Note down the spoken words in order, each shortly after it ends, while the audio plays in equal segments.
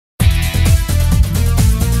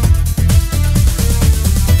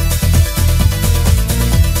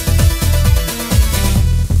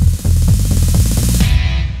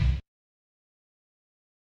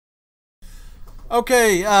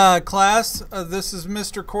Okay, class, this is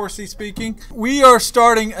Mr. Coursey speaking. We are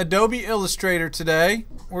starting Adobe Illustrator today.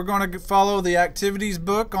 We're going to follow the activities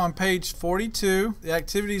book on page 42. The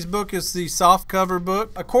activities book is the soft cover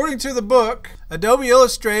book. According to the book, Adobe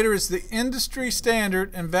Illustrator is the industry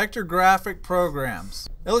standard in vector graphic programs.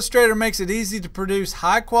 Illustrator makes it easy to produce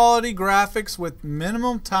high-quality graphics with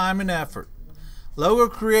minimum time and effort. Logo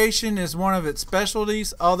creation is one of its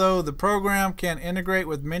specialties, although the program can integrate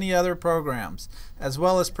with many other programs, as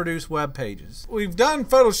well as produce web pages. We've done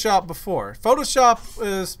Photoshop before. Photoshop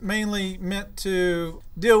is mainly meant to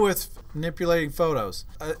deal with manipulating photos.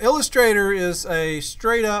 Illustrator is a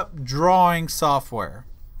straight-up drawing software.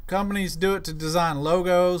 Companies do it to design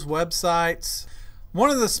logos, websites. One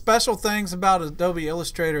of the special things about Adobe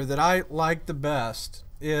Illustrator that I like the best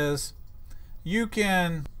is you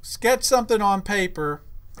can sketch something on paper,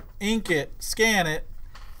 ink it, scan it,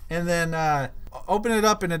 and then open it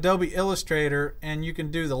up in Adobe Illustrator, and you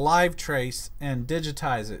can do the live trace and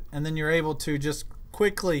digitize it, and then you're able to just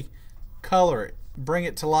quickly color it, bring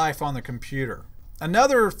it to life on the computer.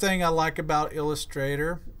 Another thing I like about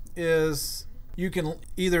Illustrator is you can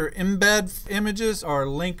either embed images or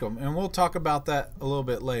link them, and we'll talk about that a little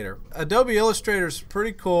bit later. Adobe Illustrator is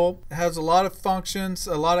pretty cool. It has a lot of functions,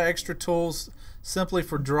 a lot of extra tools simply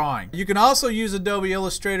for drawing. You can also use Adobe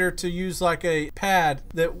Illustrator to use like a pad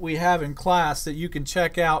that we have in class that you can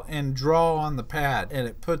check out and draw on the pad, and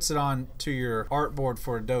it puts it on to your artboard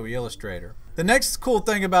for Adobe Illustrator. The next cool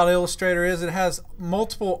thing about Illustrator is it has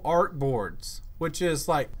multiple artboards, which is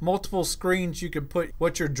like multiple screens you can put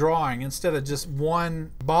what you're drawing. Instead of just one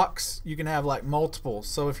box, you can have like multiple.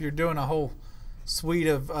 So if you're doing a whole suite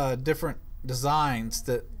of different designs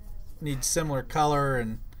that need similar color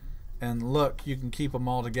and look, you can keep them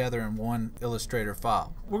all together in one Illustrator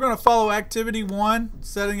file. We're going to follow activity 1,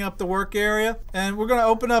 setting up the work area, and we're going to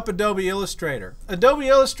open up Adobe Illustrator. Adobe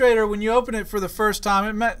Illustrator, when you open it for the first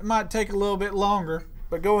time, it might take a little bit longer,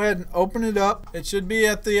 but go ahead and open it up. It should be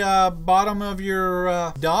at the bottom of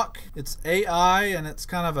your dock. It's AI, and it's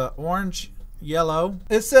kind of an orange yellow.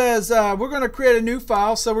 It says we're going to create a new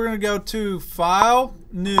file, so we're going to go to File,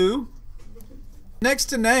 New. Next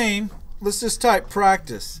to Name, let's just type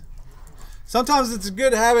Practice. Sometimes it's a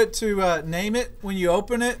good habit to name it when you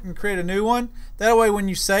open it and create a new one. That way when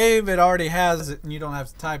you save, it already has it and you don't have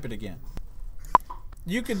to type it again.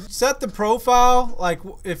 You can set the profile, like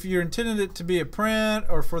if you're intending it to be a print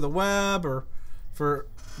or for the web or for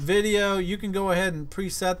video, you can go ahead and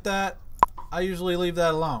preset that. I usually leave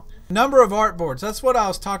that alone. Number of artboards, that's what I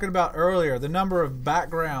was talking about earlier, the number of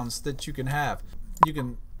backgrounds that you can have. You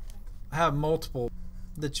can have multiple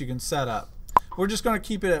that you can set up. We're just going to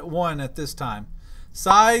keep it at 1 at this time.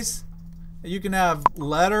 Size, you can have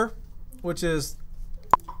letter, which is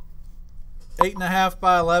 8.5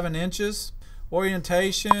 by 11 inches.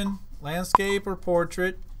 Orientation, landscape or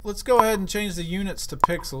portrait. Let's go ahead and change the units to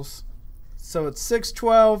pixels. So it's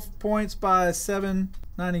 612 points by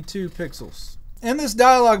 792 pixels. In this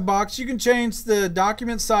dialog box, you can change the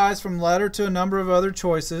document size from letter to a number of other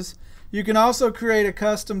choices. You can also create a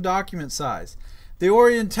custom document size. The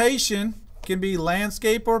orientation can be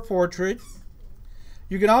landscape or portrait.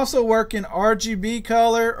 You can also work in RGB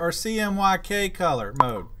color or CMYK color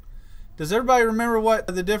mode. Does everybody remember what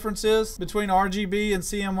the difference is between RGB and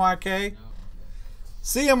CMYK?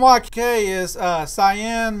 CMYK is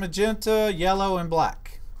cyan, magenta, yellow, and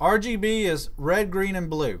black. RGB is red, green, and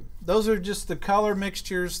blue. Those are just the color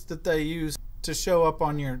mixtures that they use to show up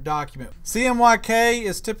on your document. CMYK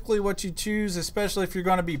is typically what you choose, especially if you're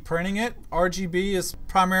going to be printing it. RGB is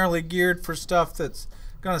primarily geared for stuff that's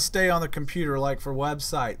going to stay on the computer, like for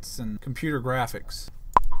websites and computer graphics.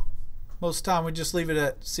 Most of the time we just leave it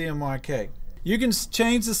at CMYK. You can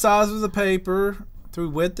change the size of the paper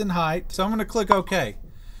through width and height. So I'm going to click OK.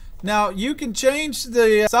 Now you can change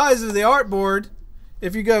the size of the artboard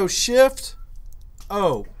if you go Shift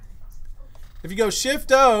O. If you go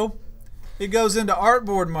Shift O, it goes into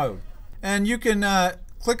Artboard mode, and you can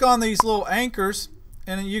click on these little anchors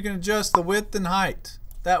and you can adjust the width and height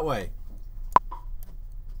that way.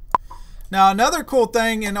 Now another cool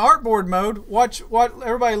thing in Artboard mode, watch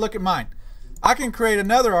everybody look at mine. I can create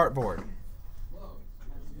another artboard.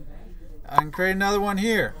 I can create another one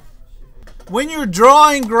here. When you're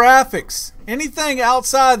drawing graphics, anything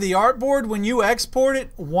outside the artboard, when you export it,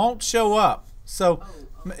 won't show up. So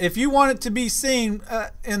if you want it to be seen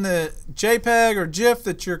in the JPEG or GIF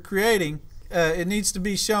that you're creating, it needs to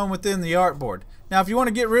be shown within the artboard. Now if you want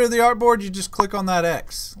to get rid of the artboard, you just click on that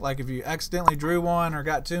X. Like if you accidentally drew one or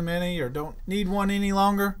got too many or don't need one any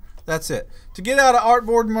longer, that's it. To get out of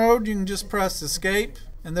Artboard mode, you can just press Escape,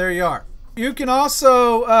 and there you are. You can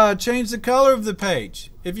also change the color of the page.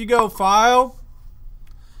 If you go File,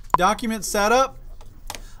 Document Setup,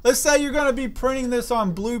 let's say you're going to be printing this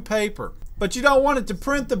on blue paper, but you don't want it to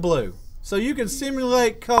print the blue. So you can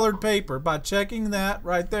simulate colored paper by checking that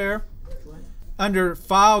right there under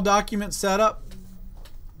File, Document Setup.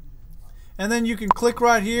 And then you can click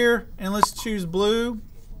right here and let's choose blue.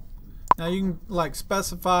 Now you can like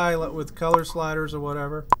specify with color sliders or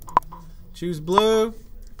whatever. Choose blue,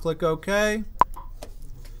 click OK.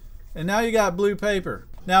 And now you got blue paper.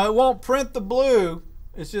 Now it won't print the blue,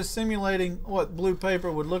 it's just simulating what blue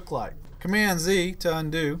paper would look like. Command Z to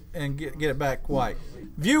undo and get it back white.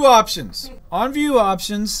 View options. On view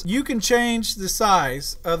options, you can change the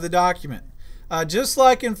size of the document. Just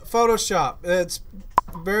like in Photoshop, it's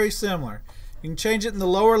very similar. You can change it in the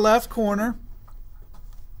lower left corner,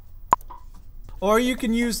 or you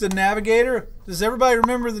can use the Navigator. Does everybody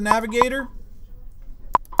remember the Navigator?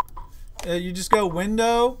 You just go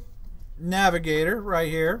Window, Navigator right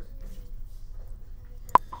here.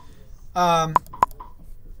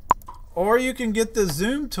 Or you can get the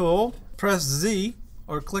zoom tool, press Z,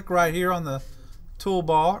 or click right here on the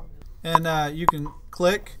toolbar, and you can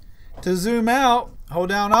click to zoom out, hold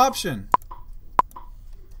down Option.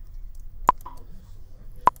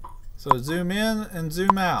 So zoom in and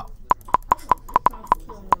zoom out.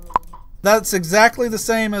 That's exactly the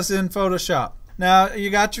same as in Photoshop. Now you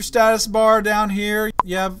got your status bar down here.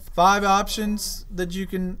 You have 5 options that you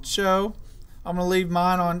can show. I'm going to leave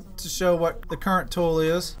mine on to show what the current tool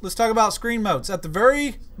is. Let's talk about screen modes. At the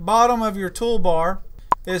very bottom of your toolbar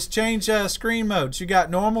is change screen modes. You got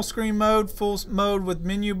normal screen mode, full mode with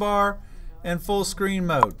menu bar, and full screen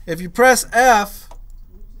mode. If you press F,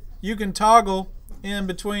 you can toggle in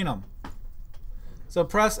between them. So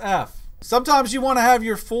press F. Sometimes you want to have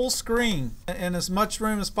your full screen and as much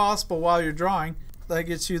room as possible while you're drawing. That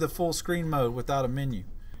gets you the full screen mode without a menu.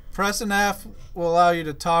 Pressing F will allow you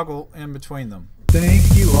to toggle in between them. Thank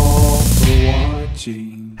you all for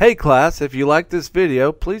watching. Hey class, if you like this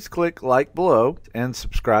video, please click like below and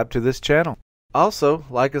subscribe to this channel. Also,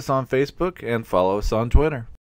 like us on Facebook and follow us on Twitter.